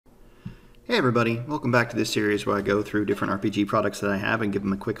Hey everybody, welcome back to this series where I go through different RPG products that I have and give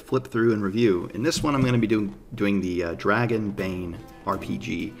them a quick flip through and review. In this one I'm going to be doing the Dragonbane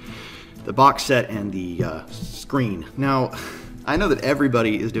RPG, the box set and the screen. Now, I know that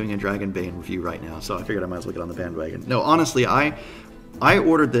everybody is doing a Dragonbane review right now, so I figured I might as well get on the bandwagon. No, honestly, I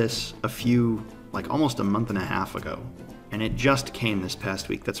ordered this almost a month and a half ago, and it just came this past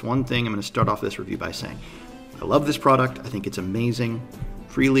week. That's one thing I'm going to start off this review by saying. I love this product, I think it's amazing.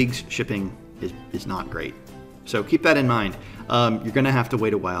 Free League's shipping is not great. So keep that in mind. You're going to have to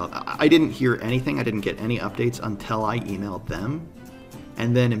wait a while. I didn't hear anything. I didn't get any updates until I emailed them.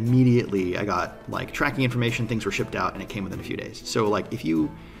 And then immediately I got tracking information, things were shipped out, and it came within a few days. So if you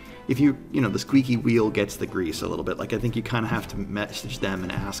the squeaky wheel gets the grease a little bit, I think you kind of have to message them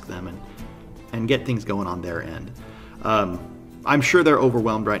and ask them and get things going on their end. I'm sure they're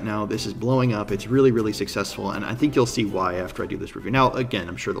overwhelmed right now. This is blowing up. It's really, really successful, and I think you'll see why after I do this review. Now, again,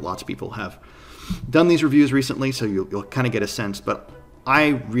 I'm sure that lots of people have done these reviews recently, so you'll kind of get a sense, but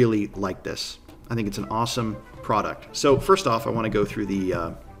I really like this. I think it's an awesome product. So first off, I want to go through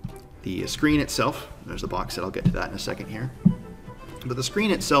the screen itself. There's the box set. I'll get to that in a second here. But the screen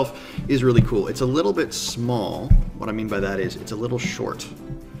itself is really cool. It's a little bit small. What I mean by that is it's a little short.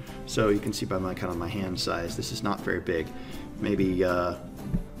 So you can see by my hand size, this is not very big. Maybe it's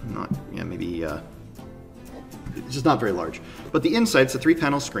just not very large. But the inside, it's a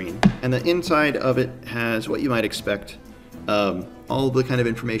 3-panel screen, and the inside of it has what you might expect, all the kind of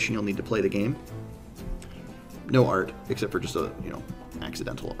information you'll need to play the game. No art, except for just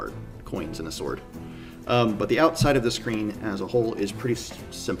accidental art, coins and a sword. But the outside of the screen as a whole is pretty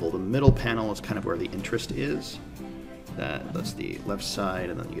simple. The middle panel is kind of where the interest is. That's the left side,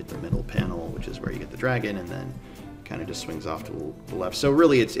 and then you get the middle panel, which is where you get the dragon, and then kind of just swings off to the left. So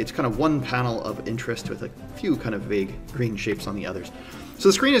really it's kind of one panel of interest with a few kind of vague green shapes on the others. So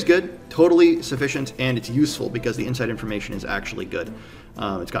the screen is good, totally sufficient, and it's useful because the inside information is actually good.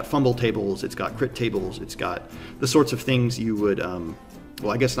 It's got fumble tables, it's got crit tables, it's got the sorts of things you would,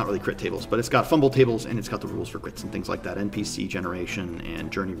 well, I guess not really crit tables, but it's got fumble tables, and it's got the rules for crits and things like that, NPC generation and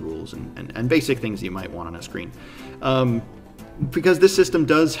journey rules and basic things you might want on a screen. Because this system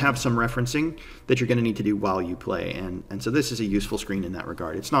does have some referencing that you're going to need to do while you play, and so this is a useful screen in that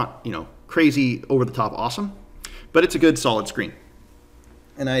regard. It's not, crazy, over-the-top awesome, but it's a good, solid screen.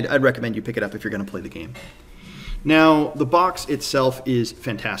 And I'd recommend you pick it up if you're going to play the game. Now, the box itself is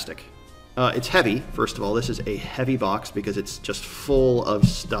fantastic. It's heavy, first of all. This is a heavy box because it's just full of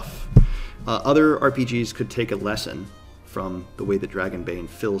stuff. Other RPGs could take a lesson from the way that Dragonbane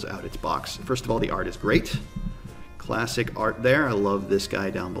fills out its box. First of all, the art is great. Classic art there. I love this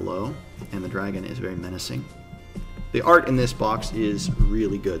guy down below, and the dragon is very menacing. The art in this box is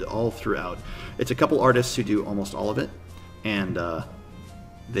really good all throughout. It's a couple artists who do almost all of it, and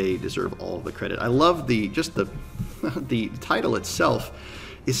they deserve all of the credit. I love the title itself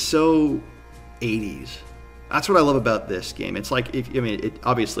is so 80s. That's what I love about this game. It's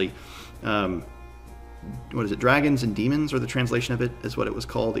obviously, what is it? Dragons and Demons, or the translation of it is what it was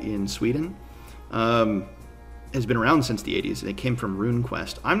called in Sweden. Has been around since the 80s, and it came from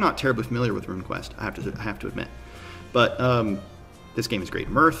RuneQuest. I'm not terribly familiar with RuneQuest, I have to admit. But this game is great.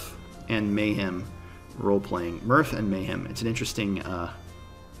 Mirth and Mayhem role-playing. Mirth and Mayhem. It's an interesting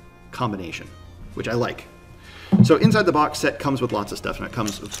combination, which I like. So inside the box set comes with lots of stuff, and it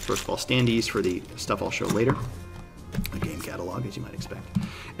comes with, first of all, standees for the stuff I'll show later. A game catalog, as you might expect.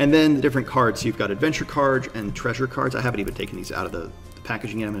 And then the different cards. So you've got adventure cards and treasure cards. I haven't even taken these out of the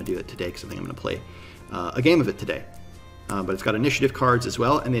packaging yet. I'm going to do that today because I think I'm going to play a game of it today. But it's got initiative cards as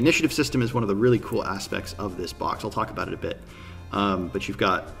well, and the initiative system is one of the really cool aspects of this box. I'll talk about it a bit. But you've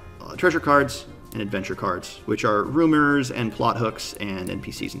got treasure cards and adventure cards, which are rumors and plot hooks and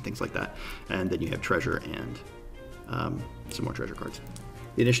NPCs and things like that. And then you have treasure and some more treasure cards.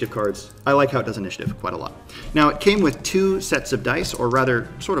 The initiative cards, I like how it does initiative quite a lot. Now, it came with 2 sets of dice, or rather,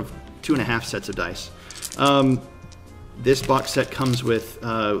 sort of 2.5 sets of dice. This box set comes with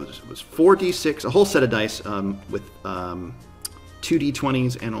 4d6, a whole set of dice with 2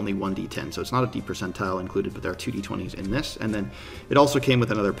 d20s and only 1 d10. So it's not a D percentile included, but there are 2 d20s in this. And then it also came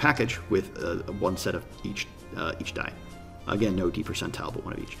with another package with 1 set of each die. Again, no D percentile, but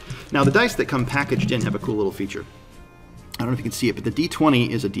 1 of each. Now, the dice that come packaged in have a cool little feature. I don't know if you can see it, but the d20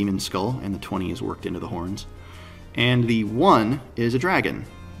 is a demon skull, and the 20 is worked into the horns. And the 1 is a dragon,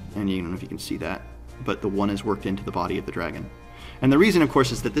 and I don't know if you can see that, but the 1 is worked into the body of the dragon. And the reason, of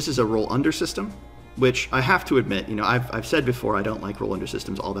course, is that this is a roll-under system, which I have to admit, I've said before I don't like roll-under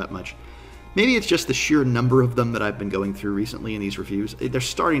systems all that much. maybe it's just the sheer number of them that I've been going through recently in these reviews. They're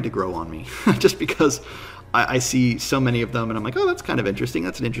starting to grow on me, just because I see so many of them, and I'm like, oh, that's kind of interesting.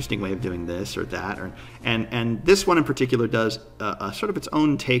 That's an interesting way of doing this or that. And this one in particular does a sort of its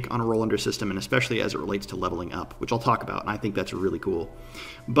own take on a roll under system, and especially as it relates to leveling up, which I'll talk about, and I think that's really cool.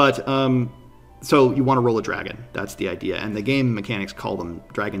 But so you want to roll a dragon. That's the idea. And the game mechanics call them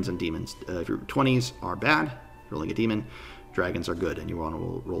dragons and demons. If your 20s are bad, rolling a demon, dragons are good, and you want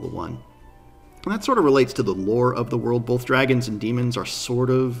to roll a 1. And that sort of relates to the lore of the world. Both dragons and demons are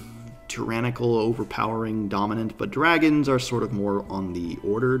sort of tyrannical, overpowering, dominant, but dragons are sort of more on the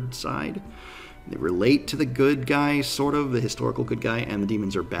ordered side. They relate to the good guy, sort of, the historical good guy, and the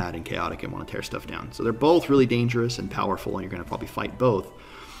demons are bad and chaotic and want to tear stuff down. So they're both really dangerous and powerful, and you're going to probably fight both.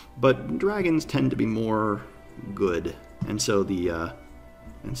 But dragons tend to be more good, and so the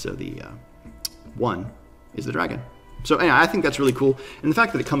 1 is the dragon. So anyway, I think that's really cool, and the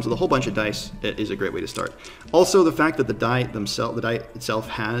fact that it comes with a whole bunch of dice is a great way to start. Also, the fact that the die itself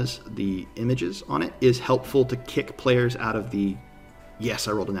has the images on it is helpful to kick players out of the yes,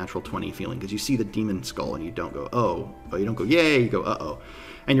 I rolled a natural 20 feeling, because you see the demon skull and you don't go oh, you don't go yay, you go uh-oh,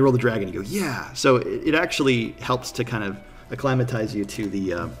 and you roll the dragon and you go yeah. So it actually helps to kind of acclimatize you to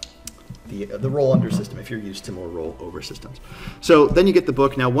the roll under system if you're used to more roll over systems. So then you get the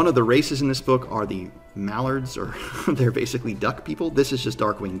book. Now, one of the races in this book are the mallards, or they're basically duck people. This is just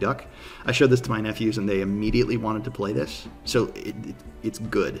Darkwing Duck. I showed this to my nephews and they immediately wanted to play this. So it's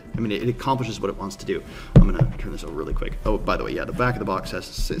good. I mean, it accomplishes what it wants to do. I'm going to turn this over really quick. Oh, by the way, yeah, the back of the box has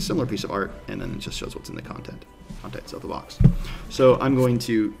a similar piece of art, and then it just shows what's in the contents of the box. So I'm going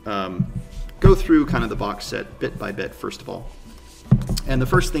to go through kind of the box set bit by bit, first of all. And the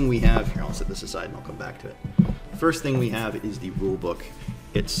first thing we have, here, I'll set this aside and I'll come back to it. The first thing we have is the rule book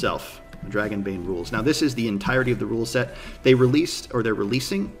itself, Dragonbane Rules. Now, this is the entirety of the rule set. They're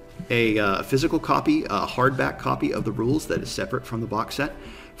releasing a physical copy, a hardback copy of the rules that is separate from the box set.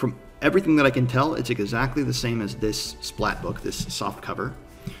 From everything that I can tell, it's exactly the same as this splat book, this soft cover,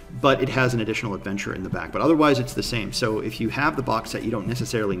 but it has an additional adventure in the back. But otherwise, it's the same. So if you have the box set, you don't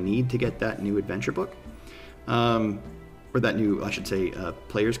necessarily need to get that new adventure book. Or that new, I should say,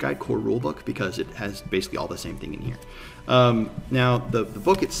 player's guide, core rule book, because it has basically all the same thing in here. Now, the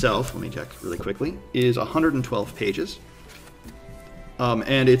book itself, let me check really quickly, is 112 pages.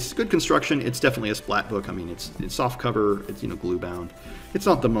 And it's good construction. It's definitely a splat book. I mean, it's soft cover, it's glue bound. It's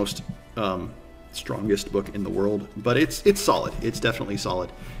not the most strongest book in the world, but it's solid. It's definitely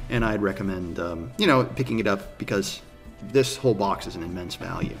solid. And I'd recommend, picking it up, because this whole box is an immense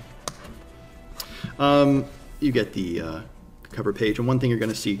value. You get the cover page, and one thing you're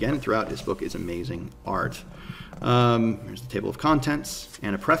going to see again throughout this book is amazing art. There's the table of contents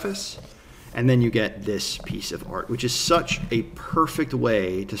and a preface, and then you get this piece of art, which is such a perfect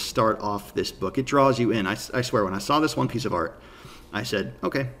way to start off this book. It draws you in. I swear, when I saw this one piece of art, I said,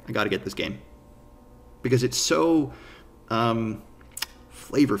 okay, I got to get this game, because it's so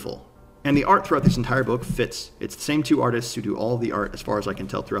flavorful. And the art throughout this entire book fits. It's the same two artists who do all of the art, as far as I can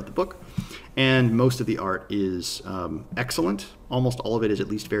tell, throughout the book. And most of the art is excellent. Almost all of it is at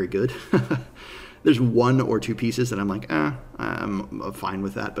least very good. There's one or two pieces that I'm like, I'm fine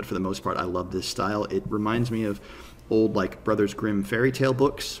with that. But for the most part, I love this style. It reminds me of old, like, Brothers Grimm fairy tale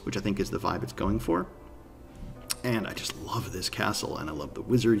books, which I think is the vibe it's going for. And I just love this castle. And I love the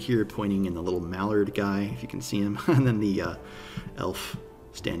wizard here pointing, in the little mallard guy, if you can see him. And then the elf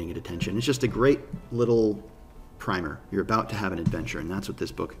standing at attention. It's just a great little primer. You're about to have an adventure, and that's what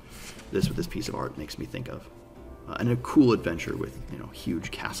this piece of art makes me think of. And a cool adventure with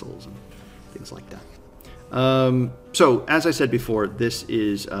huge castles and things like that. So as I said before, this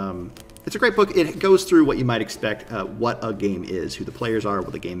is it's a great book. It goes through what you might expect, what a game is, who the players are,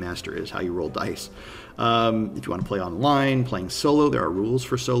 what the game master is, how you roll dice. If you want to play online, playing solo, there are rules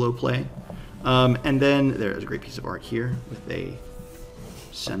for solo play. And then there's a great piece of art here with a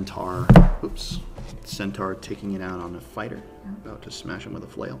centaur taking it out on a fighter, about to smash him with a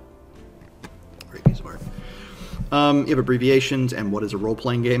flail. Great piece of art. You have abbreviations and what is a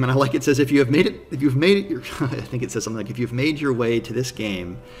role-playing game, and I like it says if you've made it, I think it says something like, if you've made your way to this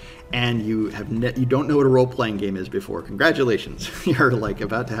game and you don't know what a role-playing game is before, congratulations, you're like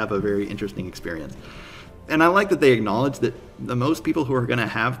about to have a very interesting experience. And I like that they acknowledge that the most people who are going to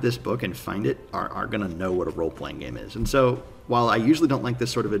have this book and find it are going to know what a role-playing game is. And so while I usually don't like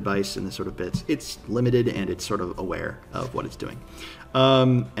this sort of advice and this sort of bits, it's limited and it's sort of aware of what it's doing.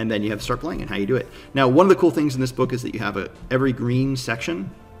 And then you have to start playing and how you do it. Now, one of the cool things in this book is that you have every green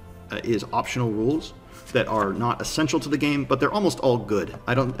section is optional rules. that are not essential to the game, but they're almost all good.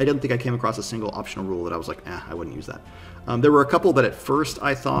 I don't think I came across a single optional rule that I was like, I wouldn't use that. There were a couple that at first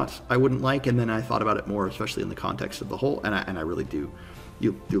I thought I wouldn't like, and then I thought about it more, especially in the context of the whole, and I really do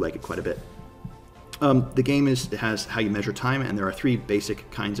like it quite a bit. The game has how you measure time, and there are 3 basic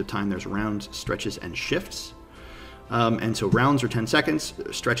kinds of time. There's rounds, stretches, and shifts. And so rounds are 10 seconds,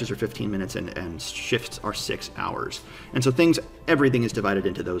 stretches are 15 minutes, and shifts are 6 hours. And so everything is divided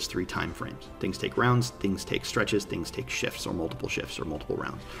into those 3 time frames. Things take rounds, things take stretches, things take shifts or multiple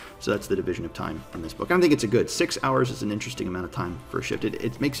rounds. So that's the division of time in this book. I think it's a good 6 hours is an interesting amount of time for a shift.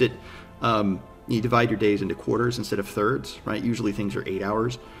 It makes it, you divide your days into quarters instead of thirds, right? Usually things are 8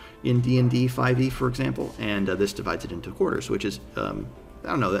 hours in D&D 5e, for example, and this divides it into quarters, which is, I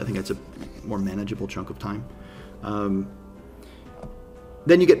don't know, I think that's a more manageable chunk of time.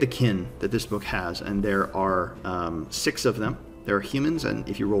 Then you get the kin that this book has, and there are 6 of them. There are humans, and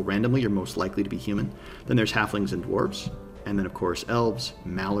if you roll randomly, you're most likely to be human. Then there's halflings and dwarves, and then of course elves,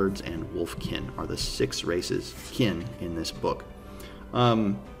 mallards, and wolfkin are the 6 races kin in this book.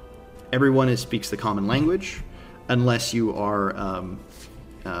 Everyone speaks the common language, unless you are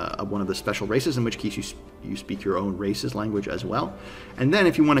one of the special races, in which case you speak your own race's language as well. And then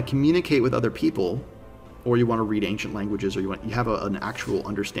if you want to communicate with other people, or you want to read ancient languages, or you have an actual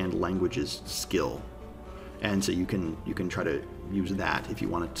understand languages skill, and so you can try to use that if you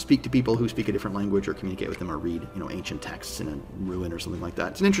want to speak to people who speak a different language, or communicate with them, or read ancient texts in a ruin or something like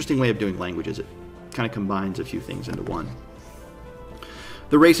that. It's an interesting way of doing languages. It kind of combines a few things into one.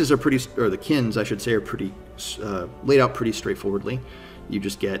 The races are the kins, I should say, are pretty laid out pretty straightforwardly. You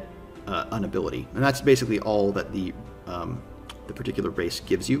just get an ability, and that's basically all that the particular race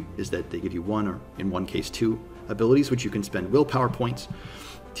gives you, is that they give you 1, or in one case 2 abilities, which you can spend willpower points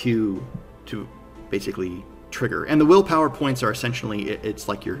to basically trigger. And the willpower points are essentially, it's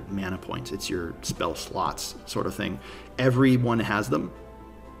like your mana points, it's your spell slots sort of thing. Everyone has them.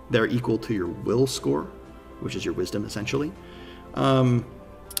 They're equal to your will score, which is your wisdom essentially. And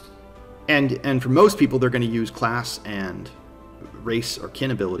for most people, they're going to use class and race or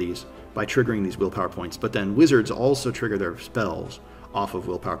kin abilities by triggering these willpower points, but then wizards also trigger their spells off of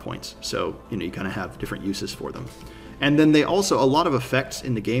willpower points. So, you kind of have different uses for them. And then a lot of effects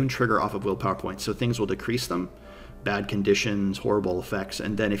in the game trigger off of willpower points, so things will decrease them, bad conditions, horrible effects,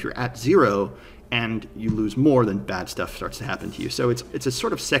 and then if you're at 0 and you lose more, then bad stuff starts to happen to you. So it's a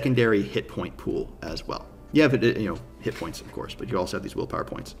sort of secondary hit point pool as well. You have, hit points, of course, but you also have these willpower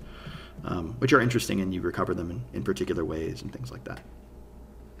points, which are interesting, and you recover them in particular ways and things like that.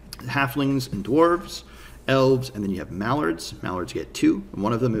 Halflings and dwarves, elves, and then you have mallards. Mallards get 2. And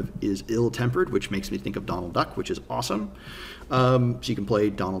one of them is ill-tempered, which makes me think of Donald Duck, which is awesome. So you can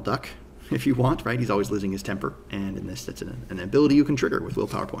play Donald Duck if you want, right? He's always losing his temper, and in this, that's an ability you can trigger with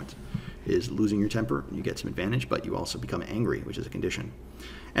willpower points, is losing your temper. You get some advantage, but you also become angry, which is a condition.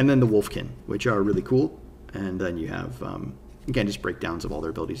 And then the wolfkin, which are really cool. And then you have, again, just breakdowns of all their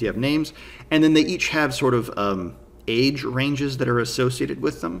abilities. You have names, and then they each have sort of age ranges that are associated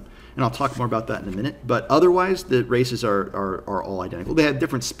with them, and I'll talk more about that in a minute. But otherwise, the races are all identical. They have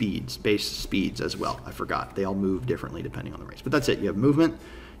different base speeds as well. I forgot. They all move differently depending on the race. But that's it. You have movement,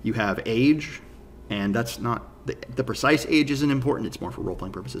 you have age, and that's not the precise age isn't important. It's more for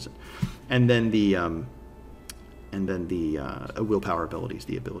role-playing purposes. And then the willpower abilities,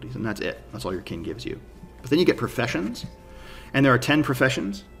 and that's it. That's all your kin gives you. But then you get professions, and there are 10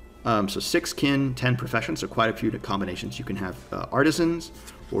 professions. So 6 kin, 10 professions, so quite a few combinations. You can have artisans,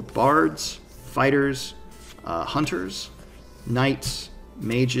 or bards, fighters, hunters, knights,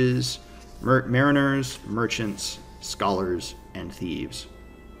 mages, mariners, merchants, scholars, and thieves.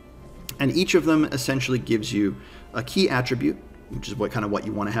 And each of them essentially gives you a key attribute, which is what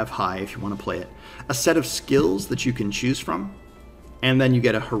you want to have high if you want to play it, a set of skills that you can choose from, and then you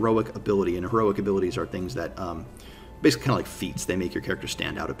get a heroic ability. And heroic abilities are things that basically kind of like feats. They make your character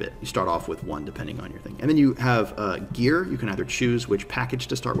stand out a bit. You start off with 1 depending on your thing. And then you have gear. You can either choose which package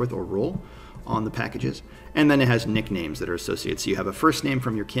to start with or roll on the packages. And then it has nicknames that are associated. So you have a first name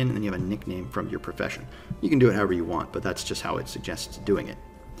from your kin, and then you have a nickname from your profession. You can do it however you want, but that's just how it suggests doing it.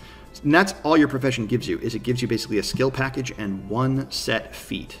 And that's all your profession gives you, is it gives you basically a skill package and 1 set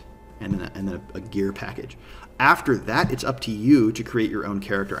feat, and then a gear package. After that, it's up to you to create your own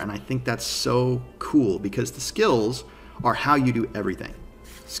character, and I think that's so cool, because the skills are how you do everything.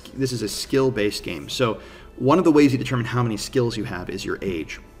 This is a skill-based game. So one of the ways you determine how many skills you have is your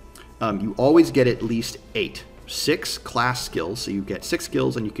age. You always get at least 8. 6 class skills, so you get 6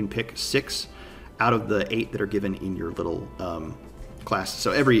 skills, and you can pick 6 out of the 8 that are given in your little class.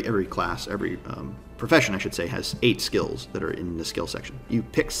 So every class, every profession, I should say, has 8 skills that are in the skill section. You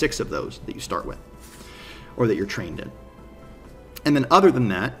pick 6 of those that you start with. or that you're trained in. And then other than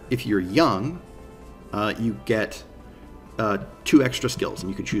that, if you're young, you get 2 extra skills, and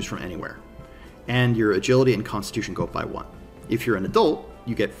you can choose from anywhere. And your agility and constitution go up by 1. If you're an adult,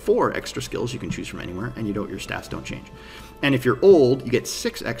 you get 4 extra skills you can choose from anywhere, and your stats don't change. And if you're old, you get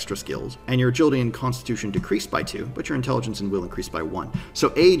 6 extra skills, and your agility and constitution decrease by 2, but your intelligence and will increase by 1.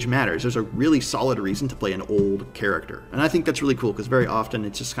 So age matters. There's a really solid reason to play an old character. And I think that's really cool, because very often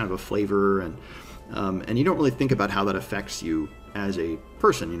it's just kind of a flavor, and you don't really think about how that affects you as a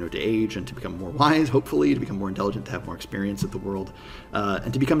person, to age and to become more wise, hopefully, to become more intelligent, to have more experience of the world,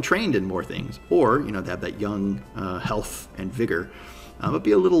 and to become trained in more things, or, to have that young health and vigor, but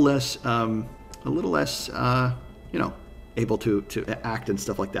be a little less, able to act and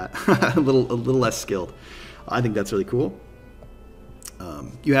stuff like that, a little less skilled. I think that's really cool.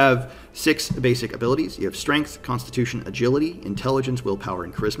 You have 6 basic abilities. You have strength, constitution, agility, intelligence, willpower,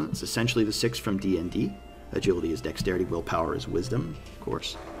 and charisma. It's essentially the 6 from D&D. Agility is dexterity, willpower is wisdom, of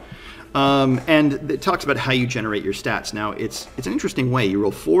course. And it talks about how you generate your stats. Now, it's an interesting way. You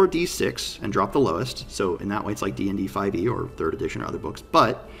roll 4d6 and drop the lowest. So in that way, it's like D&D 5e or 3rd edition or other books.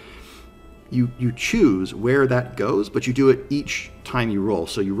 But you choose where that goes, but you do it each time you roll.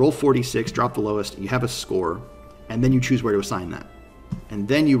 So you roll 4d6, drop the lowest, you have a score, and then you choose where to assign that. And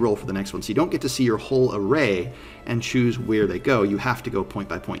then you roll for the next one. So you don't get to see your whole array and choose where they go. You have to go point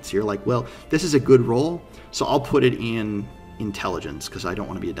by point. So you're like, well, this is a good roll, so I'll put it in intelligence because I don't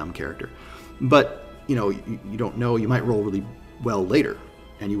want to be a dumb character. But, you don't know. You might roll really well later,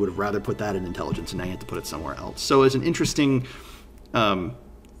 and you would have rather put that in intelligence, and now you have to put it somewhere else. So it's an interesting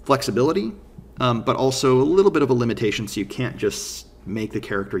flexibility, but also a little bit of a limitation, so you can't just make the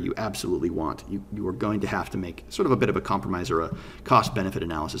character you absolutely want. You are going to have to make sort of a bit of a compromise or a cost-benefit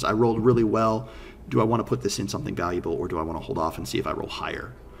analysis. I rolled really well. Do I want to put this in something valuable, or do I want to hold off and see if I roll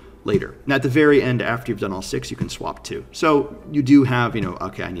higher later? And at the very end, after you've done all 6, you can swap 2. So you do have,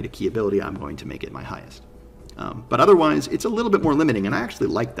 okay, I need a key ability. I'm going to make it my highest. But otherwise, it's a little bit more limiting, and I actually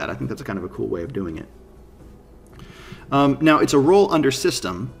like that. I think that's a kind of a cool way of doing it. Now, it's a roll under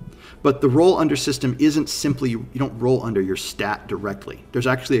system, but the roll under system isn't simply, you don't roll under your stat directly. There's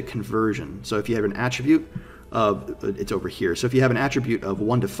actually a conversion. So if you have an attribute of, it's over here. So if you have an attribute of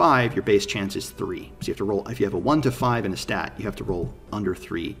 1 to 5, your base chance is 3. So you have to roll, if you have a 1 to 5 in a stat, you have to roll under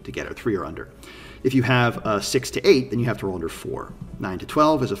 3 to get it, 3 or under. If you have a 6 to 8, then you have to roll under 4. 9 to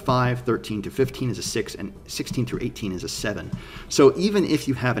 12 is a 5, 13 to 15 is a 6, and 16 through 18 is a 7. So even if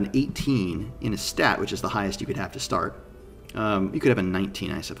you have an 18 in a stat, which is the highest you could have to start, you could have a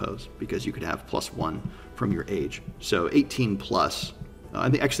 19, I suppose, because you could have +1 from your age. So 18 plus, I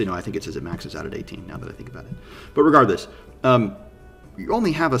think it says it maxes out at 18 now that I think about it. But regardless, you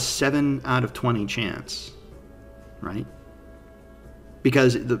only have a 7 out of 20 chance, right?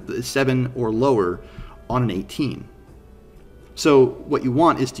 Because the 7 or lower on an 18. So what you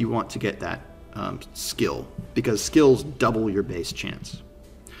want is, you want to get that skill, because skills double your base chance.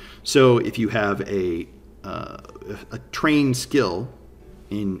 So if you have a trained skill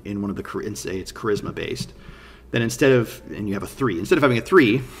in one of the, say it's charisma based, then and you have a 3, instead of having a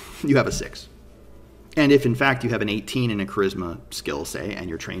 3, you have a 6. And if in fact you have an 18 in a charisma skill, say, and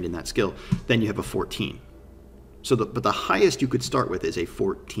you're trained in that skill, then you have a 14. So but the highest you could start with is a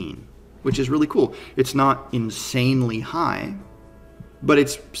 14, which is really cool. It's not insanely high, but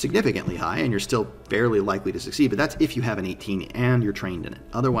it's significantly high, and you're still fairly likely to succeed. But that's if you have an 18 and you're trained in it.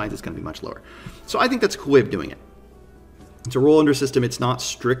 Otherwise, it's going to be much lower. So I think that's a cool way of doing it. It's a roll under system. It's not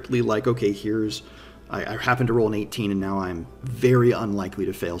strictly like, okay, I happen to roll an 18, and now I'm very unlikely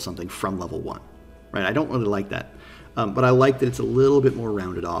to fail something from level 1. Right? I don't really like that. But I like that it's a little bit more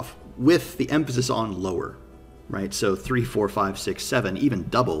rounded off, with the emphasis on lower. Right? So 3, 4, 5, 6, 7, even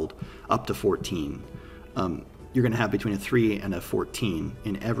doubled up to 14. You're going to have between a 3 and a 14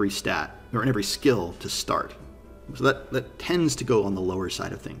 in every stat, or in every skill to start. So that tends to go on the lower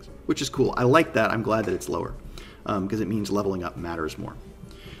side of things, which is cool. I like that. I'm glad that it's lower, because it means leveling up matters more.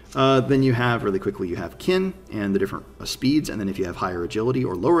 Then you have, really quickly, you have kin and the different speeds, and then if you have higher agility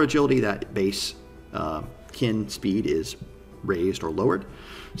or lower agility, that base kin speed is raised or lowered.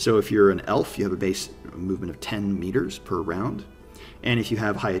 So if you're an elf, you have a base movement of 10 meters per round. And if you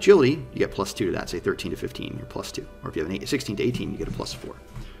have high agility, you get +2 to that. Say 13 to 15, you're +2. Or if you have 16 to 18, you get a +4.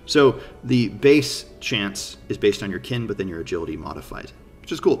 So the base chance is based on your kin, but then your agility modifies,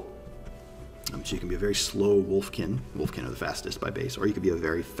 which is cool. So you can be a very slow wolfkin. Wolfkin are the fastest by base. Or you could be a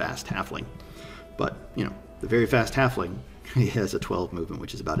very fast halfling. But, the very fast halfling, he has a 12 movement,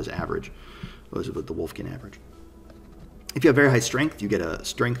 which is about his average. Those are the wolfkin average. If you have very high strength, you get a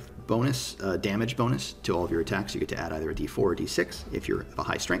strength bonus, damage bonus to all of your attacks. You get to add either a d4 or d6 if you're of a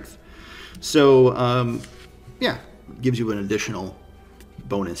high strength. So Yeah, it gives you an additional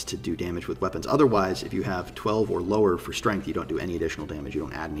bonus to do damage with weapons. Otherwise, if you have 12 or lower for strength, you don't do any additional damage. You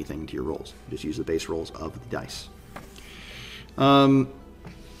don't add anything to your rolls. You just use the base rolls of the dice.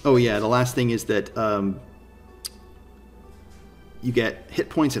 Oh yeah, the last thing is that you get hit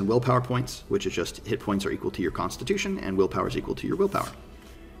points and willpower points, which is just hit points are equal to your constitution and willpower is equal to your willpower.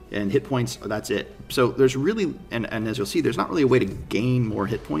 And hit points, that's it. So there's really, and as you'll see, there's not really a way to gain more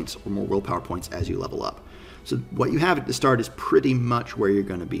hit points or more willpower points as you level up. So what you have at the start is pretty much where you're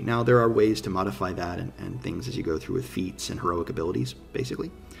going to be. Now there are ways to modify that and things as you go through with feats and heroic abilities,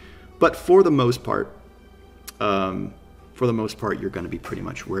 basically. But for the most part, you're going to be pretty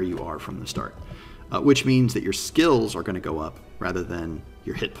much where you are from the start. Which means that your skills are going to go up rather than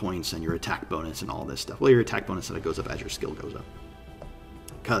your hit points and your attack bonus and all this stuff. Well, your attack bonus goes up as your skill goes up.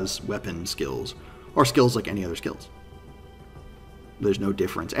 Because weapon skills are skills like any other skills. There's no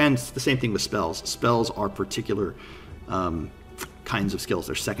difference. And it's the same thing with spells. Spells are particular kinds of skills.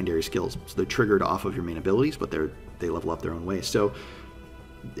 They're secondary skills. So they're triggered off of your main abilities, but they level up their own way. So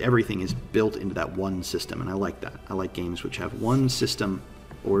everything is built into that one system, and I like that. I like games which have one system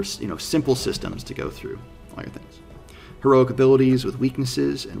or simple systems to go through all your things. Heroic abilities with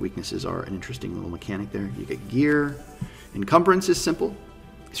weaknesses, and weaknesses are an interesting little mechanic there. You get gear. Encumbrance is simple.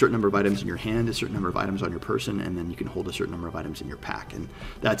 A certain number of items in your hand, a certain number of items on your person, and then you can hold a certain number of items in your pack, and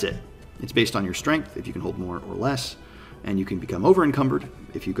that's it. It's based on your strength, if you can hold more or less, and you can become over-encumbered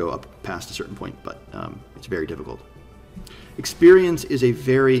if you go up past a certain point, but it's very difficult. Experience is a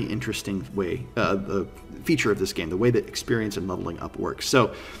very interesting way, the feature of this game, the way that experience and leveling up works.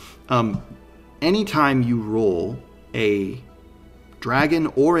 So anytime you roll a dragon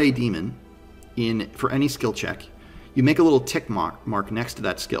or a demon for any skill check, you make a little tick mark next to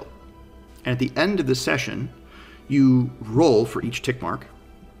that skill. And at the end of the session, you roll for each tick mark.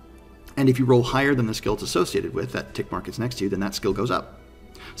 And if you roll higher than the skill it's associated with, that tick mark is next to you, then that skill goes up.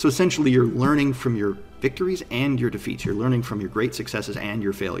 So essentially, you're learning from your victories and your defeats. You're learning from your great successes and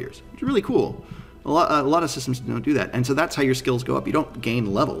your failures, which is really cool. A lot of systems don't do that. And so that's how your skills go up. You don't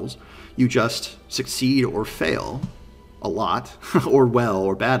gain levels. You just succeed or fail a lot, or well,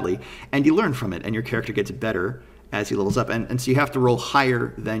 or badly, and you learn from it, and your character gets better as he levels up. And so you have to roll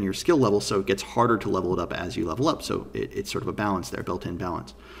higher than your skill level, so it gets harder to level it up as you level up. So it's sort of a balance there, built-in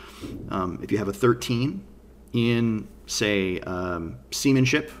balance. If you have a 13 in, say,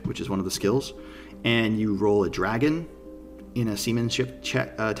 seamanship, which is one of the skills, and you roll a dragon in a seamanship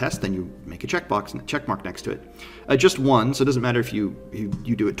test, then you make a check mark next to it. Just one, so it doesn't matter if you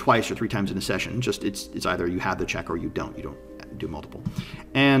do it twice or 3 times in a session. Just it's either you have the check or you don't. You don't do multiple.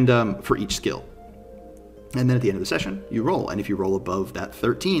 And for each skill. And then at the end of the session, you roll. And if you roll above that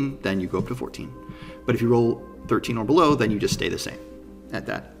 13, then you go up to 14. But if you roll 13 or below, then you just stay the same at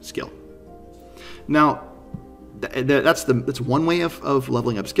that skill. Now, that's one way of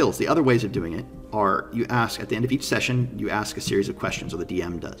leveling up skills. The other ways of doing it are you ask, at the end of each session, you ask a series of questions, or the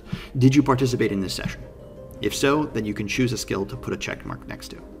DM does. Did you participate in this session? If so, then you can choose a skill to put a check mark next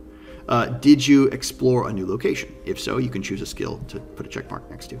to. Did you explore a new location? If so, you can choose a skill to put a check mark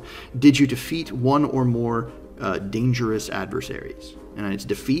next to. Did you defeat one or more dangerous adversaries? And it's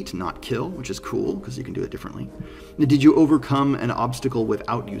defeat, not kill, which is cool because you can do it differently. Did you overcome an obstacle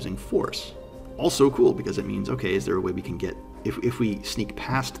without using force? Also cool because it means, okay, is there a way we can get, if we sneak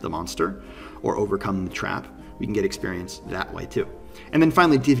past the monster or overcome the trap, we can get experience that way too. And then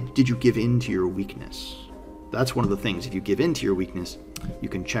finally, did you give in to your weakness? That's one of the things. If you give in to your weakness, you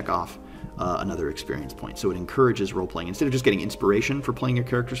can check off another experience point. So it encourages role-playing. Instead of just getting inspiration for playing your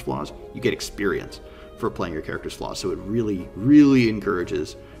character's flaws, you get experience for playing your character's flaws. So it really, really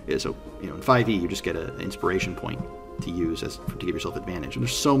encourages. So in 5e, you just get an inspiration point to use to give yourself advantage. And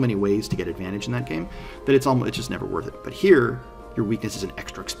there's so many ways to get advantage in that game that it's just never worth it. But here, your weakness is an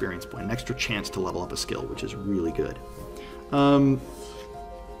extra experience point, an extra chance to level up a skill, which is really good. And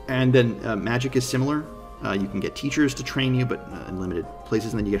then magic is similar. You can get teachers to train you, but in limited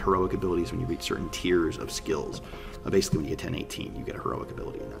places, and then you get heroic abilities when you reach certain tiers of skills. Basically, when you get 10, 18, you get a heroic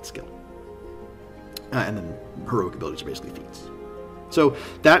ability in that skill. And then heroic abilities are basically feats. So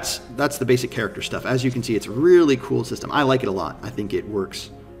that's the basic character stuff. As you can see, it's a really cool system. I like it a lot. I think it works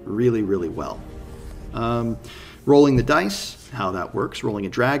really, really well. Rolling the dice, how that works. Rolling a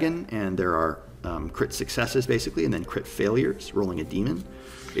dragon, and there are crit successes, basically, and then crit failures. Rolling a demon.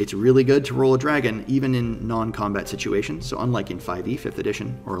 It's really good to roll a dragon, even in non-combat situations. So unlike in 5e, 5th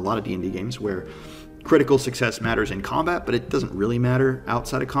edition, or a lot of D&D games, where critical success matters in combat, but it doesn't really matter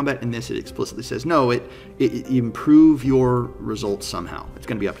outside of combat. In this, it explicitly says, no, it improve your results somehow. It's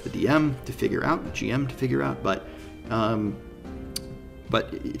going to be up to the DM to figure out, the GM to figure out, but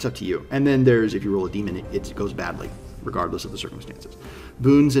but it's up to you. And then there's, if you roll a demon, it goes badly, regardless of the circumstances.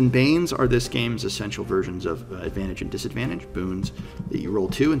 Boons and Banes are this game's essential versions of advantage and disadvantage. Boons, that you roll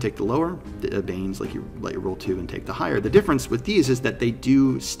 2 and take the lower. Banes, like you let you roll 2 and take the higher. The difference with these is that they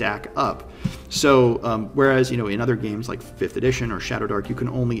do stack up. So whereas, in other games like 5th edition or Shadow Dark, you can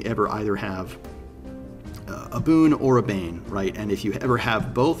only ever either have a boon or a bane, right? And if you ever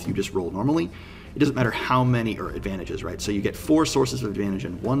have both, you just roll normally. It doesn't matter how many advantages, right? So you get 4 sources of advantage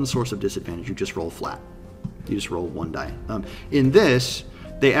and 1 source of disadvantage. You just roll flat. You just roll 1 die. In this,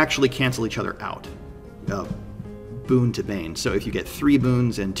 they actually cancel each other out, boon to bane. So if you get 3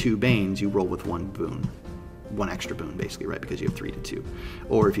 boons and 2 banes, you roll with 1 boon, 1 extra boon, basically, right? Because you have 3 to 2.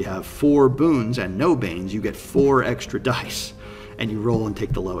 Or if you have 4 boons and no banes, you get 4 extra dice, and you roll and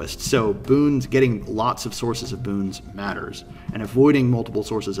take the lowest. So boons, getting lots of sources of boons matters, and avoiding multiple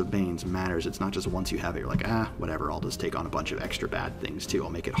sources of banes matters. It's not just once you have it, you're like, whatever, I'll just take on a bunch of extra bad things too.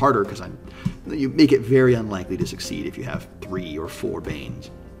 I'll make it harder because you make it very unlikely to succeed if you have 3 or 4 banes,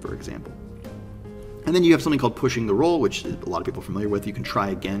 for example. And then you have something called pushing the roll, which a lot of people are familiar with. You can try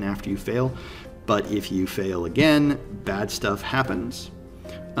again after you fail, but if you fail again, bad stuff happens.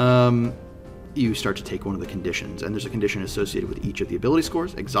 You start to take one of the conditions, and there's a condition associated with each of the ability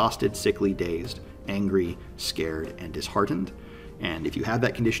scores: exhausted, sickly, dazed, angry, scared, and disheartened. And if you have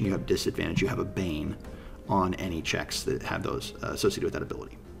that condition, you have disadvantage. You have a bane on any checks that have those associated with that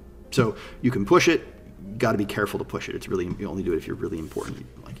ability. So you can push it. Got to be careful to push it. It's really, you only do it if you're really important.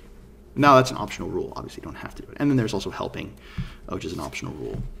 Now that's an optional rule. Obviously, you don't have to do it. And then there's also helping, which is an optional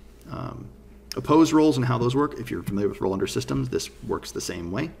rule. Oppose rolls and how those work. If you're familiar with roll under systems, this works the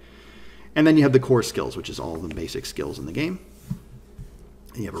same way. And then you have the core skills, which is all the basic skills in the game.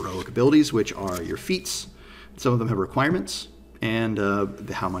 And you have heroic abilities, which are your feats. Some of them have requirements, and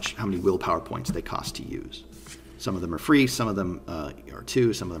how many willpower points they cost to use. Some of them are free, some of them are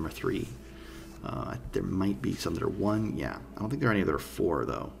 2, some of them are 3. There might be some that are 1. Yeah, I don't think there are any that are 4,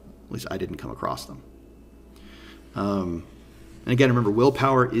 though. At least I didn't come across them. And again, remember,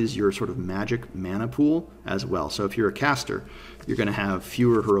 willpower is your sort of magic mana pool as well. So if you're a caster, you're going to have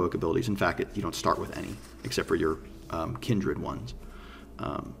fewer heroic abilities. In fact, you don't start with any, except for your kindred ones.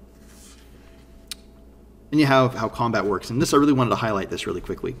 And you have how combat works. And this, I really wanted to highlight this really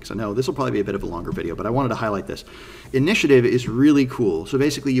quickly, because I know this will probably be a bit of a longer video, but I wanted to highlight this. Initiative is really cool. So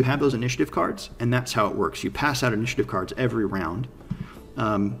basically, you have those initiative cards, and that's how it works. You pass out initiative cards every round,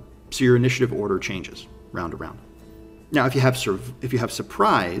 so your initiative order changes round to round. Now, if you have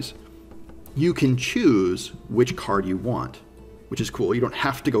surprise, you can choose which card you want, which is cool. You don't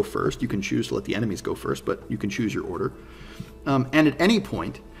have to go first. You can choose to let the enemies go first, but you can choose your order. And at any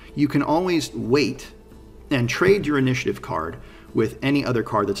point, you can always wait and trade your initiative card with any other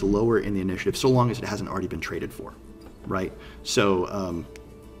card that's lower in the initiative, so long as it hasn't already been traded for, right? So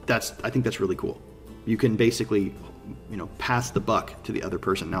I think that's really cool. You can basically, pass the buck to the other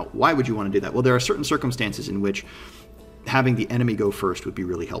person. Now, why would you want to do that? Well, there are certain circumstances in which having the enemy go first would be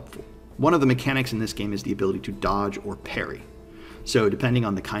really helpful. One of the mechanics in this game is the ability to dodge or parry. So depending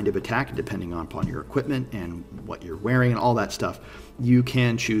on the kind of attack, depending upon your equipment and what you're wearing and all that stuff, you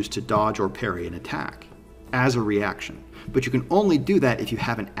can choose to dodge or parry an attack as a reaction. But you can only do that if you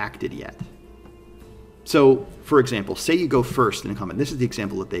haven't acted yet. So, for example, say you go first in a combat. This is the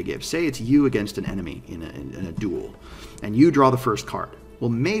example that they give. Say it's you against an enemy in a duel, and you draw the first card. Well,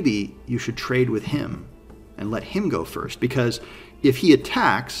 maybe you should trade with him and let him go first, because if he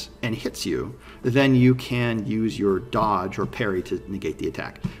attacks and hits you, then you can use your dodge or parry to negate the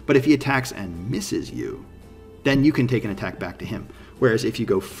attack. But if he attacks and misses you, then you can take an attack back to him. Whereas if you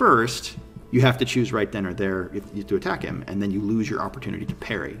go first, you have to choose right then or there to attack him, and then you lose your opportunity to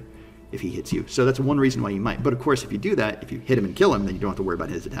parry if he hits you. So that's one reason why you might. But of course, if you do that, if you hit him and kill him, then you don't have to worry about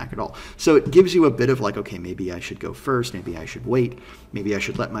his attack at all. So it gives you a bit of like, okay, maybe I should go first, maybe I should wait, maybe I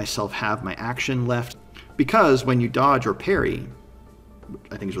should let myself have my action left. Because when you dodge or parry, which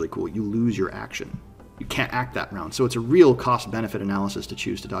I think is really cool, you lose your action. You can't act that round. So it's a real cost-benefit analysis to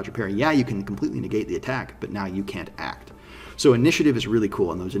choose to dodge or parry. Yeah, you can completely negate the attack, but now you can't act. So initiative is really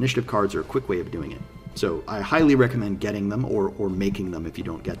cool, and those initiative cards are a quick way of doing it. So I highly recommend getting them or making them if you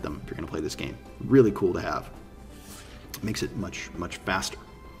don't get them, if you're going to play this game. Really cool to have. It makes it much, much faster.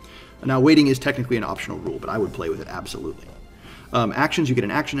 Now, waiting is technically an optional rule, but I would play with it absolutely. Actions, you get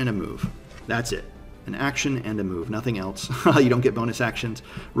an action and a move. That's it. An action and a move, nothing else. You don't get bonus actions.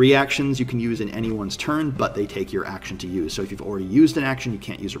 Reactions you can use in anyone's turn, but they take your action to use. So if you've already used an action, you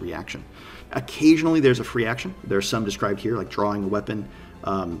can't use a reaction. Occasionally there's a free action. There's some described here, like drawing a weapon,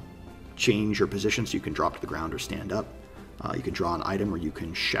 change your position so you can drop to the ground or stand up. You can draw an item or you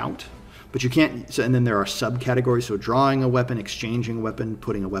can shout. But you can't, so, and then there are subcategories, so drawing a weapon, exchanging a weapon,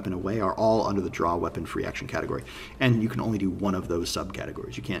 putting a weapon away are all under the draw weapon free action category. And you can only do one of those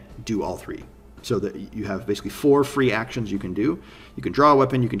subcategories. You can't do all three. So that you have basically 4 free actions you can do. You can draw a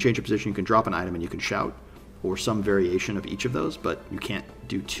weapon, you can change a position, you can drop an item, and you can shout, or some variation of each of those, but you can't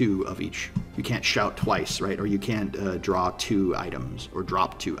do 2 of each. You can't shout twice, right? Or you can't draw 2 items, or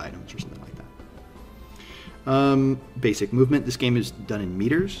drop 2 items, or something like that. Basic movement. This game is done in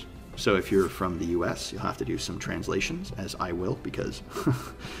meters. So if you're from the US, you'll have to do some translations, as I will, because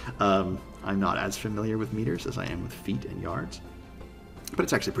I'm not as familiar with meters as I am with feet and yards. But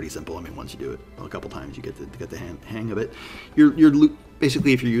it's actually pretty simple. I mean, once you do it a couple times, you get the hang of it.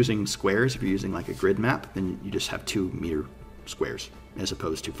 Basically, if you're using squares, if you're using like a grid map, then you just have 2 meter squares as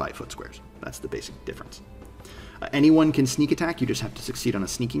opposed to 5-foot squares. That's the basic difference. Anyone can sneak attack. You just have to succeed on a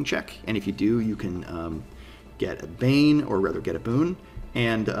sneaking check. And if you do, you can get a bane, or rather get a boon.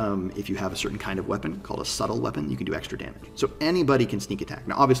 And if you have a certain kind of weapon called a subtle weapon, you can do extra damage. So anybody can sneak attack.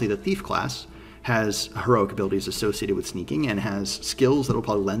 Now, obviously, the thief class has heroic abilities associated with sneaking and has skills that will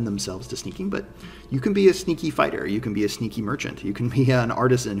probably lend themselves to sneaking, but you can be a sneaky fighter, you can be a sneaky merchant, you can be an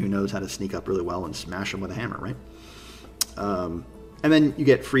artisan who knows how to sneak up really well and smash them with a hammer, right? And then you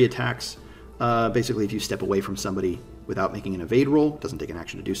get free attacks. Basically, if you step away from somebody without making an evade roll, doesn't take an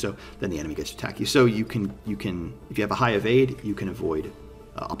action to do so, then the enemy gets to attack you. So you can, if you have a high evade, you can avoid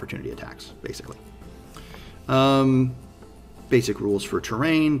opportunity attacks, basically. Basic rules for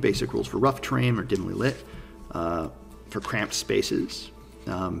terrain, basic rules for rough terrain or dimly lit. For cramped spaces,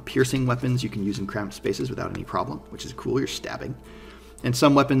 piercing weapons you can use in cramped spaces without any problem, which is cool, you're stabbing. And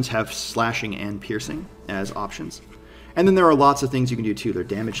some weapons have slashing and piercing as options. And then there are lots of things you can do too. There are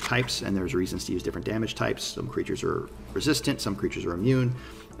damage types, and there's reasons to use different damage types. Some creatures are resistant, some creatures are immune.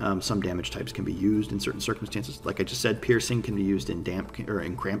 Some damage types can be used in certain circumstances. Like I just said, piercing can be used in damp or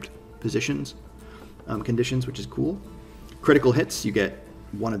in cramped positions, conditions, which is cool. Critical hits, you get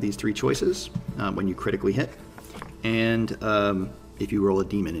one of these 3 choices when you critically hit. And if you roll a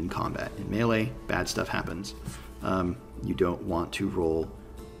demon in combat. In melee, bad stuff happens. You don't want to roll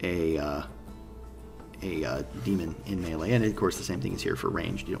a demon in melee. And of course, the same thing is here for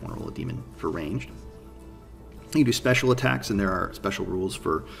ranged. You don't want to roll a demon for ranged. You can do special attacks, and there are special rules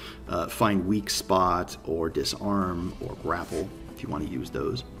for find weak spot or disarm or grapple if you want to use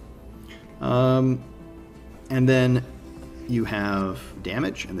those. And then you have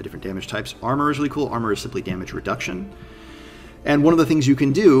damage and the different damage types. Armor is really cool. Armor is simply damage reduction. And one of the things you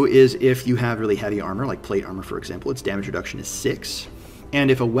can do is if you have really heavy armor, like plate armor, for example, its damage reduction is 6.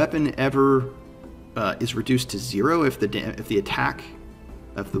 And if a weapon ever is reduced to 0, if the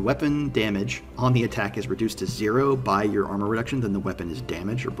weapon damage on the attack is reduced to 0 by your armor reduction, then the weapon is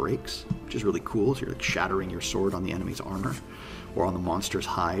damaged or breaks, which is really cool. So you're like shattering your sword on the enemy's armor, or on the monster's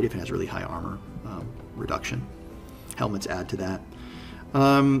hide if it has really high armor reduction. Helmets add to that.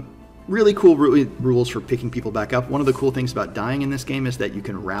 Really cool rules for picking people back up. One of the cool things about dying in this game is that you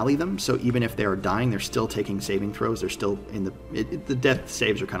can rally them. So even if they are dying, they're still taking saving throws. They're still in the death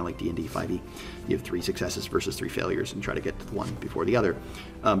saves are kind of like D&D 5e. You have 3 successes versus 3 failures and try to get to the one before the other.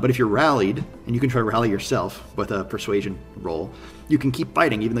 But if you're rallied, and you can try to rally yourself with a persuasion roll, you can keep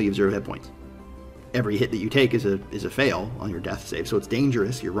fighting even though you have 0 hit points. Every hit that you take is a fail on your death save. So it's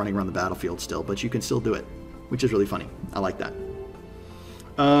dangerous. You're running around the battlefield still, but you can still do it, which is really funny. I like that.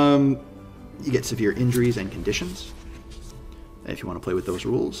 You get severe injuries and conditions if you want to play with those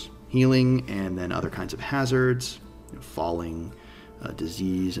rules. Healing, and then other kinds of hazards, falling,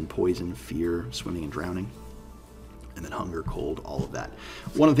 disease and poison, fear, swimming and drowning, and then hunger, cold, all of that.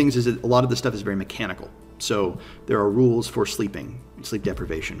 One of the things is that a lot of this stuff is very mechanical. So there are rules for sleeping, sleep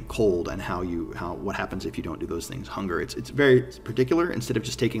deprivation, cold, and what happens if you don't do those things. Hunger, it's very particular. Instead of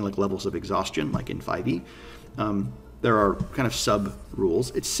just taking like levels of exhaustion like in 5e, there are kind of sub-rules.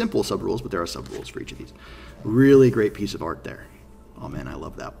 It's simple sub-rules, but there are sub-rules for each of these. Really great piece of art there. Oh man, I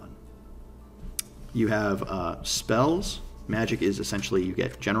love that one. You have spells. Magic is essentially, you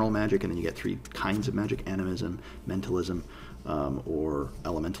get general magic, and then you get 3 kinds of magic: animism, mentalism, or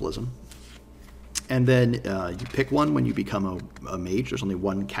elementalism. And then you pick one when you become a mage. There's only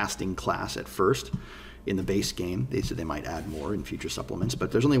one casting class at first. In the base game, they said they might add more in future supplements,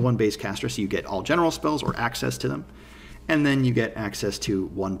 but there's only one base caster, so you get all general spells or access to them, and then you get access to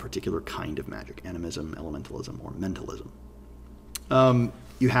one particular kind of magic: animism, elementalism, or mentalism.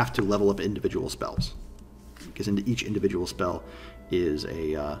 You have to level up individual spells, because each individual spell is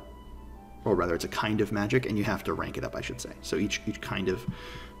or rather it's a kind of magic, and you have to rank it up, I should say. So each kind of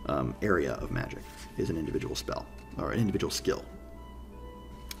area of magic is an individual spell, or an individual skill.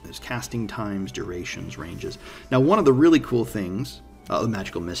 There's casting times, durations, ranges. Now, one of the really cool things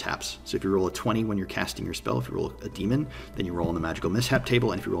magical mishaps. So if you roll a 20 when you're casting your spell, if you roll a demon, then you roll on the magical mishap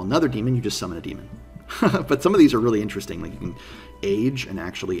table, and if you roll another demon, you just summon a demon. But some of these are really interesting. Like you can age and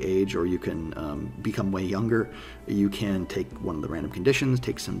actually age, or you can become way younger. You can take one of the random conditions,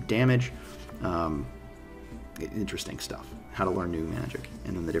 take some damage. Interesting stuff. How to learn new magic,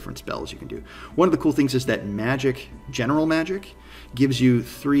 and then the different spells you can do. One of the cool things is that magic, general magic, gives you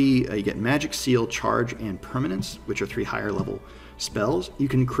three, you get magic, seal, charge, and permanence, which are 3 higher level spells. You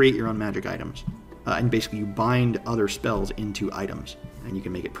can create your own magic items. And basically you bind other spells into items, and you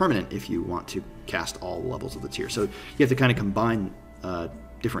can make it permanent if you want to cast all levels of the tier. So you have to kind of combine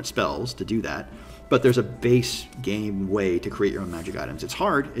different spells to do that, but there's a base game way to create your own magic items. It's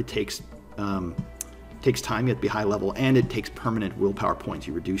hard. It takes time. You have to be high level, and it takes permanent willpower points.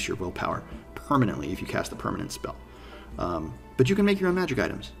 You reduce your willpower permanently if you cast a permanent spell. But you can make your own magic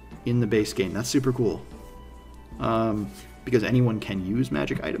items in the base game. That's super cool, because anyone can use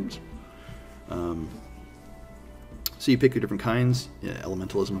magic items. So you pick your different kinds.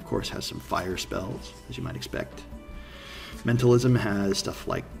 Elementalism, of course, has some fire spells, as you might expect. Mentalism has stuff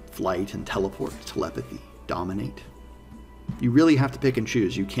like flight and teleport, telepathy, dominate. You really have to pick and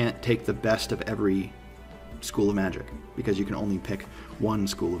choose. You can't take the best of every school of magic, because you can only pick one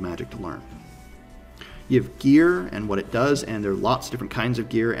school of magic to learn. You have gear and what it does, and there are lots of different kinds of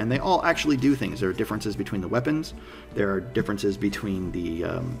gear, and they all actually do things. There are differences between the weapons. There are differences between the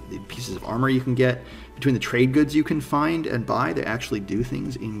pieces of armor you can get, between the trade goods you can find and buy. They actually do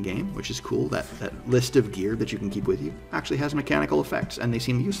things in-game, which is cool. That list of gear that you can keep with you actually has mechanical effects, and they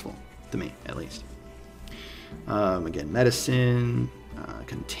seem useful, to me, at least. Again, medicine,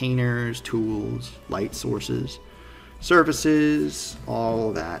 containers, tools, light sources, services,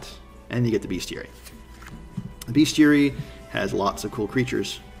 all that. And you get the bestiary. The bestiary has lots of cool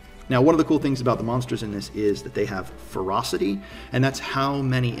creatures. Now, one of the cool things about the monsters in this is that they have ferocity, and that's how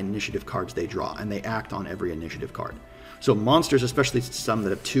many initiative cards they draw, and they act on every initiative card. So monsters, especially some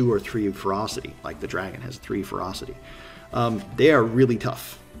that have 2 or 3 ferocity, like the dragon has 3 ferocity, they are really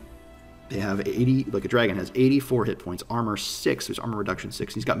tough. They have 80, like a dragon has 84 hit points, armor 6, there's armor reduction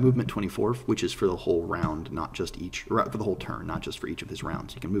 6. He's got movement 24, which is for the whole round, not just each, or for the whole turn, not just for each of his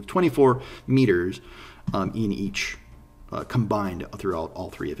rounds. He can move 24 meters in each, combined throughout all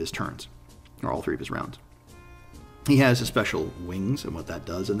 3 of his turns, or all 3 of his rounds. He has a special wings and what that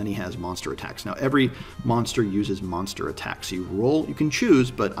does, and then he has monster attacks. Now, every monster uses monster attacks. So you roll, you can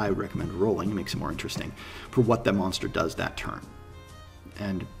choose, but I recommend rolling. It makes it more interesting for what that monster does that turn.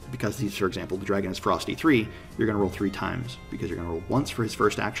 And because these, for example, the dragon has Ferocity 3, you're going to roll 3 times, because you're going to roll once for his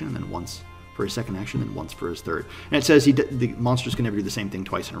first action, and then once for his second action, and once for his third. And it says the monsters can never do the same thing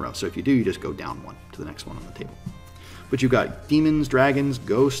twice in a row. So if you do, you just go down 1 to the next one on the table. But you've got demons, dragons,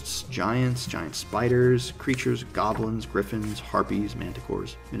 ghosts, giant spiders, creatures, goblins, griffins, harpies,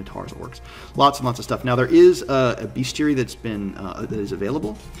 manticores, minotaurs, orcs. Lots and lots of stuff. Now there is a bestiary that's been that is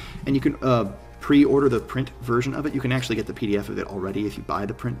available, and you can pre-order the print version of it. You can actually get the PDF of it already if you buy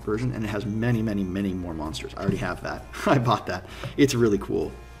the print version, and it has many, many, many more monsters. I already have that. I bought that. It's really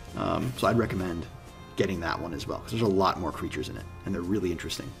cool. So I'd recommend getting that one as well, because there's a lot more creatures in it, and they're really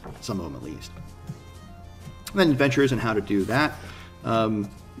interesting, some of them at least. And then adventures and how to do that. You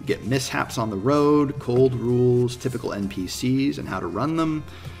get mishaps on the road, cold rules, typical NPCs and how to run them.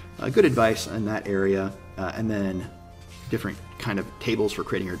 Good advice in that area. And then different kind of tables for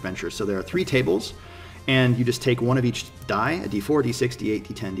creating your adventures. So there are 3 tables, and you just take one of each die, a D4, D6, D8,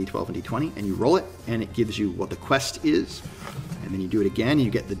 D10, D12, and D20, and you roll it, and it gives you what the quest is. And then you do it again, and you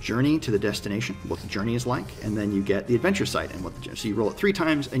get the journey to the destination, what the journey is like, and then you get the adventure site, and what the, so you roll it 3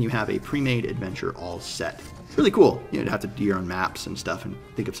 times, and you have a pre-made adventure all set. It's really cool. You have to do your own maps and stuff and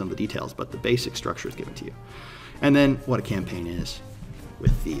think of some of the details, but the basic structure is given to you. And then what a campaign is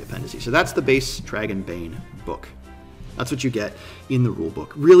with the appendices. So that's the base Dragonbane book. That's what you get in the rule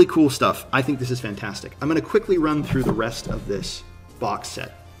book. Really cool stuff. I think this is fantastic. I'm going to quickly run through the rest of this box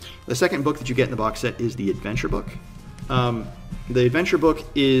set. The second book that you get in the box set is the adventure book. The adventure book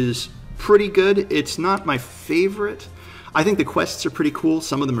is pretty good. It's not my favorite. I think the quests are pretty cool.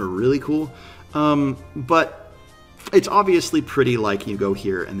 Some of them are really cool. But it's obviously pretty like you go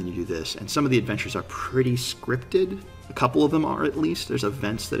here and then you do this. And some of the adventures are pretty scripted. A couple of them are, at least. There's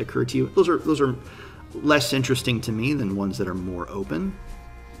events that occur to you. Those are less interesting to me than ones that are more open.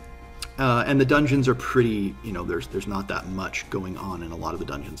 And the dungeons are pretty, there's not that much going on in a lot of the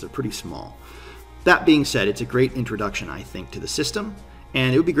dungeons. They're pretty small. That being said, it's a great introduction, I think, to the system,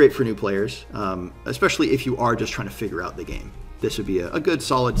 and it would be great for new players, especially if you are just trying to figure out the game. This would be a good,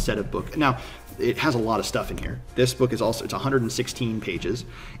 solid set of book. Now, it has a lot of stuff in here. This book is also, it's 116 pages,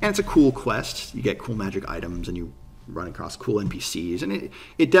 and it's a cool quest. You get cool magic items, and you run across cool NPCs, and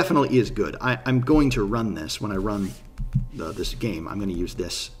it definitely is good. I'm going to run this when I run this game. I'm going to use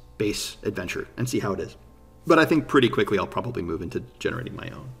this base adventure and see how it is. But I think pretty quickly I'll probably move into generating my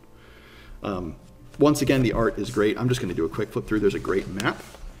own. Once again, the art is great. I'm just going to do a quick flip through. There's a great map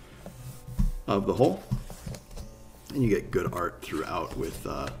of the whole, and you get good art throughout with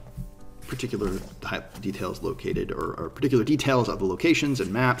particular details located, or particular details of the locations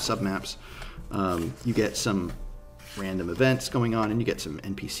and maps, submaps. You get some random events going on, and you get some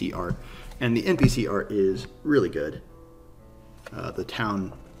NPC art. And the NPC art is really good. The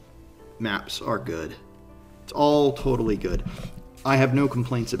town maps are good. It's all totally good. I have no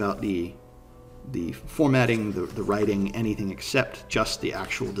complaints about the formatting, the writing, anything except just the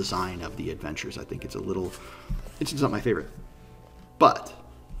actual design of the adventures. I think it's it's not my favorite. But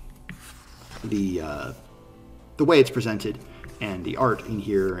the way it's presented and the art in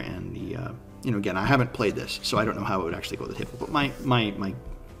here and the again, I haven't played this, so I don't know how it would actually go to the table. But my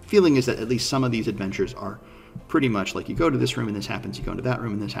feeling is that at least some of these adventures are pretty much like you go to this room and this happens, you go into that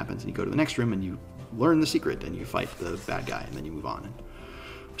room and this happens, and you go to the next room and you learn the secret and you fight the bad guy and then you move on. And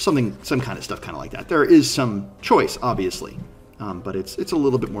some kind of stuff kind of like that. There is some choice, obviously, but it's a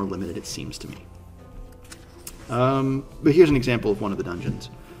little bit more limited, it seems to me. But here's an example of one of the dungeons.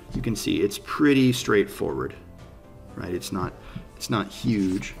 You can see it's pretty straightforward, right? It's not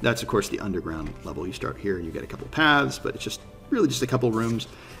huge. That's of course the underground level. You start here and you get a couple paths, but it's really just a couple rooms,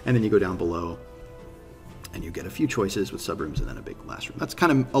 and then you go down below and you get a few choices with subrooms and then a big last room. That's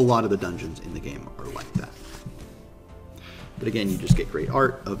kind of a lot of the dungeons in the game are like that. But again, you just get great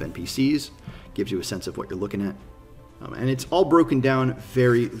art of NPCs, gives you a sense of what you're looking at. And it's all broken down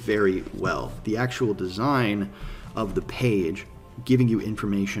very, very well. The actual design of the page, giving you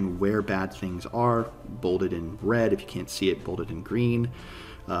information where bad things are, bolded in red, if you can't see it, bolded in green.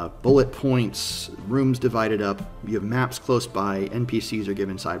 Bullet points, rooms divided up, you have maps close by, NPCs are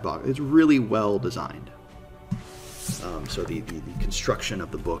given side box. It's really well designed. So the construction of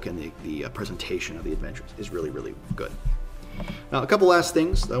the book and the presentation of the adventures is really, really good. Now, a couple last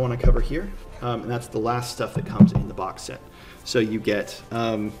things that I want to cover here, and that's the last stuff that comes in the box set. So you get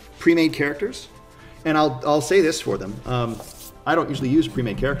pre-made characters, and I'll say this for them. I don't usually use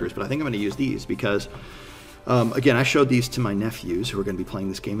pre-made characters, but I think I'm going to use these because, again, I showed these to my nephews who are going to be playing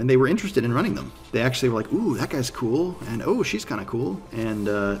this game, and they were interested in running them. They actually were like, ooh, that guy's cool, and oh, she's kind of cool, and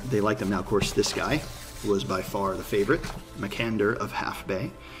they like them. Now, of course, this guy was by far the favorite, Makander of Half Bay.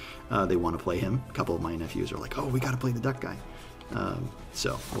 They want to play him. A couple of my nephews are like, oh, we got to play the duck guy.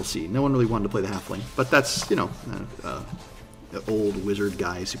 So we'll see. No one really wanted to play the halfling, but that's, the old wizard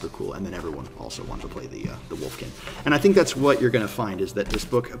guy, super cool. And then everyone also wanted to play the wolfkin. And I think that's what you're going to find, is that this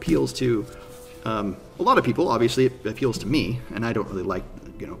book appeals to a lot of people. Obviously, it appeals to me, and I don't really like,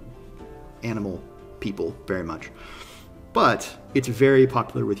 animal people very much. But it's very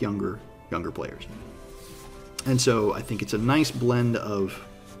popular with younger players. And so I think it's a nice blend of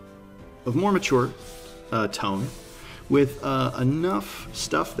more mature tone with enough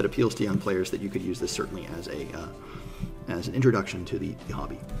stuff that appeals to young players that you could use this certainly as an introduction to the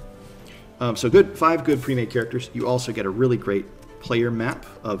hobby. So 5 good pre-made characters. You also get a really great player map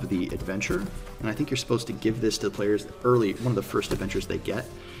of the adventure, and I think you're supposed to give this to the players early. One of the first adventures they get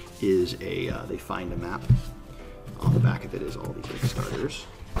is they find a map. On the back of it is all these big starters.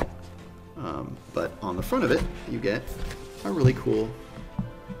 But on the front of it, you get a really cool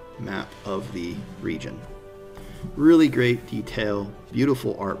map of the region. Really great detail,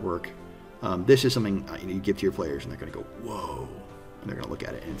 beautiful artwork. This is something you give to your players, and they're going to go, whoa, and they're going to look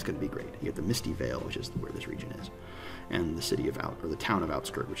at it, and it's going to be great. You get the Misty Vale, which is where this region is, and the city of the town of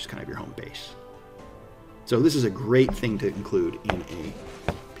Outskirt, which is kind of your home base. So this is a great thing to include in a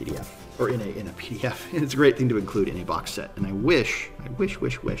PDF, or in a PDF. It's a great thing to include in a box set, and I wish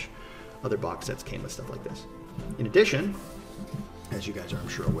other box sets came with stuff like this. In addition, as you guys are, I'm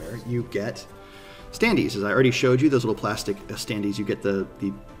sure, aware, you get standees. As I already showed you, those little plastic standees. You get the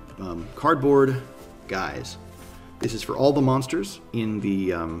cardboard guys. This is for all the monsters in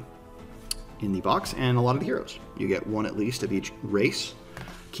the box and a lot of the heroes. You get one at least of each race,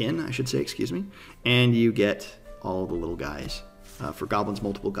 I should say, excuse me, and you get all the little guys. For goblins,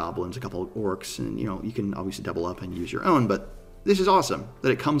 multiple goblins, a couple of orcs, and you can obviously double up and use your own, but this is awesome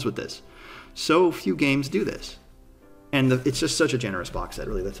that it comes with this. So few games do this. And it's just such a generous box set,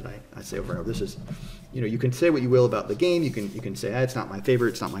 really. That's what I say over and over. This is, you can say what you will about the game. You can say, it's not my favorite,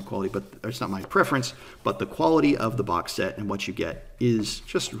 it's not my quality, or it's not my preference, but the quality of the box set and what you get is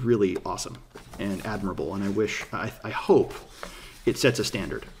just really awesome and admirable. And I hope it sets a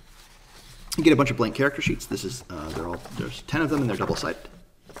standard. You get a bunch of blank character sheets. This is, there's 10 of them, and they're double-sided.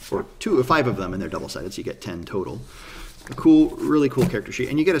 or 2 or 5 of them, and they're double-sided, so you get 10 total. A cool, really cool character sheet,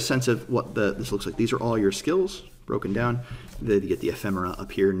 and you get a sense of what this looks like. These are all your skills broken down. You get the ephemera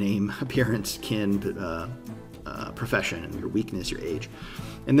up here: name, appearance, kin, profession, and your weakness, your age.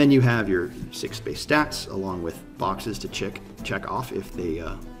 And then you have your 6 base stats, along with boxes to check off if they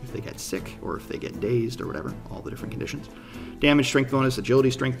get sick or if they get dazed or whatever, all the different conditions. Damage, strength bonus,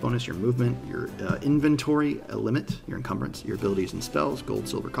 agility, strength bonus, your movement, your inventory, a limit, your encumbrance, your abilities and spells, gold,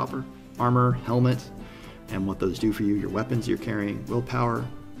 silver, copper, armor, helmet, and what those do for you, your weapons you're carrying, willpower,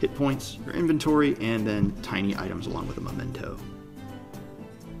 hit points, your inventory, and then tiny items along with a memento.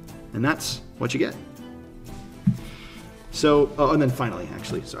 And that's what you get. So, oh, and then finally,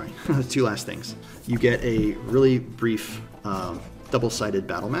 actually, sorry, 2 last things. You get a really brief double-sided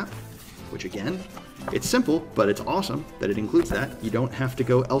battle map, which again, it's simple, but it's awesome that it includes that. You don't have to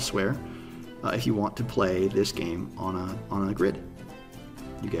go elsewhere if you want to play this game on a grid.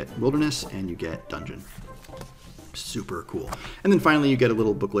 You get wilderness and you get dungeon. Super cool. And then finally, you get a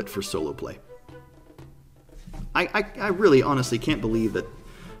little booklet for solo play. I really honestly can't believe that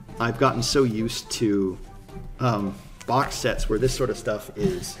I've gotten so used to box sets where this sort of stuff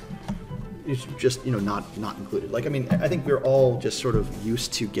is just, you know, not included. Like, I mean, I think we're all just sort of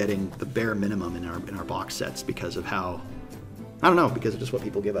used to getting the bare minimum in our box sets because of how, I don't know, because of just what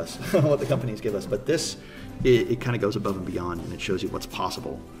people give us, what the companies give us. But this, it kind of goes above and beyond, and it shows you what's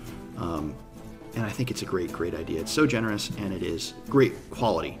possible. And I think it's a great idea. It's so generous, and it is great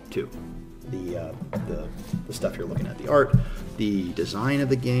quality too. The stuff you're looking at, the art, the design of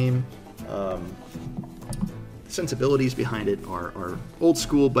the game, sensibilities behind it are old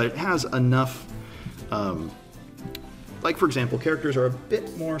school, but it has enough, like for example, characters are a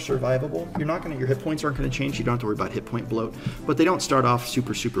bit more survivable. Your hit points aren't going to change. You don't have to worry about hit point bloat, but they don't start off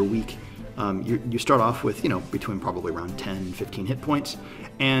super weak. You start off with, you know, between probably around 10, 15 hit points,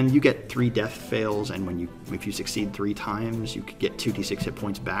 and you get 3 death fails, and if you succeed 3 times, you could get 2d6 hit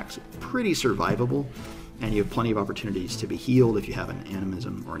points back. So pretty survivable. And you have plenty of opportunities to be healed if you have an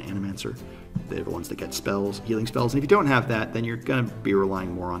animism or an animancer. They're the ones that get spells, healing spells. And if you don't have that, then you're going to be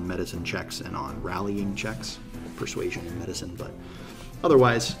relying more on medicine checks and on rallying checks, persuasion and medicine. But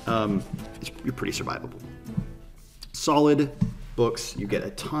otherwise, you're pretty survivable. Solid books. You get a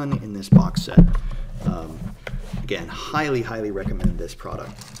ton in this box set. Again, highly recommend this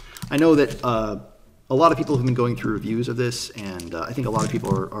product. I know that a lot of people have been going through reviews of this, and I think a lot of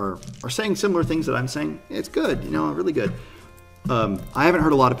people are saying similar things that I'm saying. It's good, you know, really good. I haven't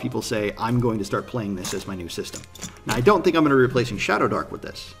heard a lot of people say, I'm going to start playing this as my new system. Now, I don't think I'm going to be replacing Shadow Dark with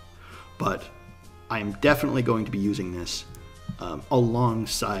this, but I am definitely going to be using this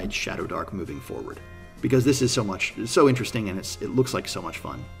alongside Shadow Dark moving forward, because this is so interesting, and it looks like so much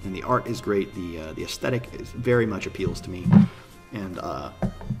fun. And the art is great, the aesthetic very much appeals to me, and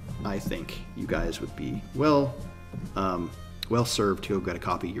I think you guys would be well served to go get a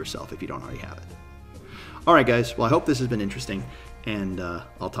copy yourself if you don't already have it. All right, guys. Well, I hope this has been interesting, and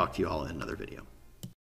I'll talk to you all in another video.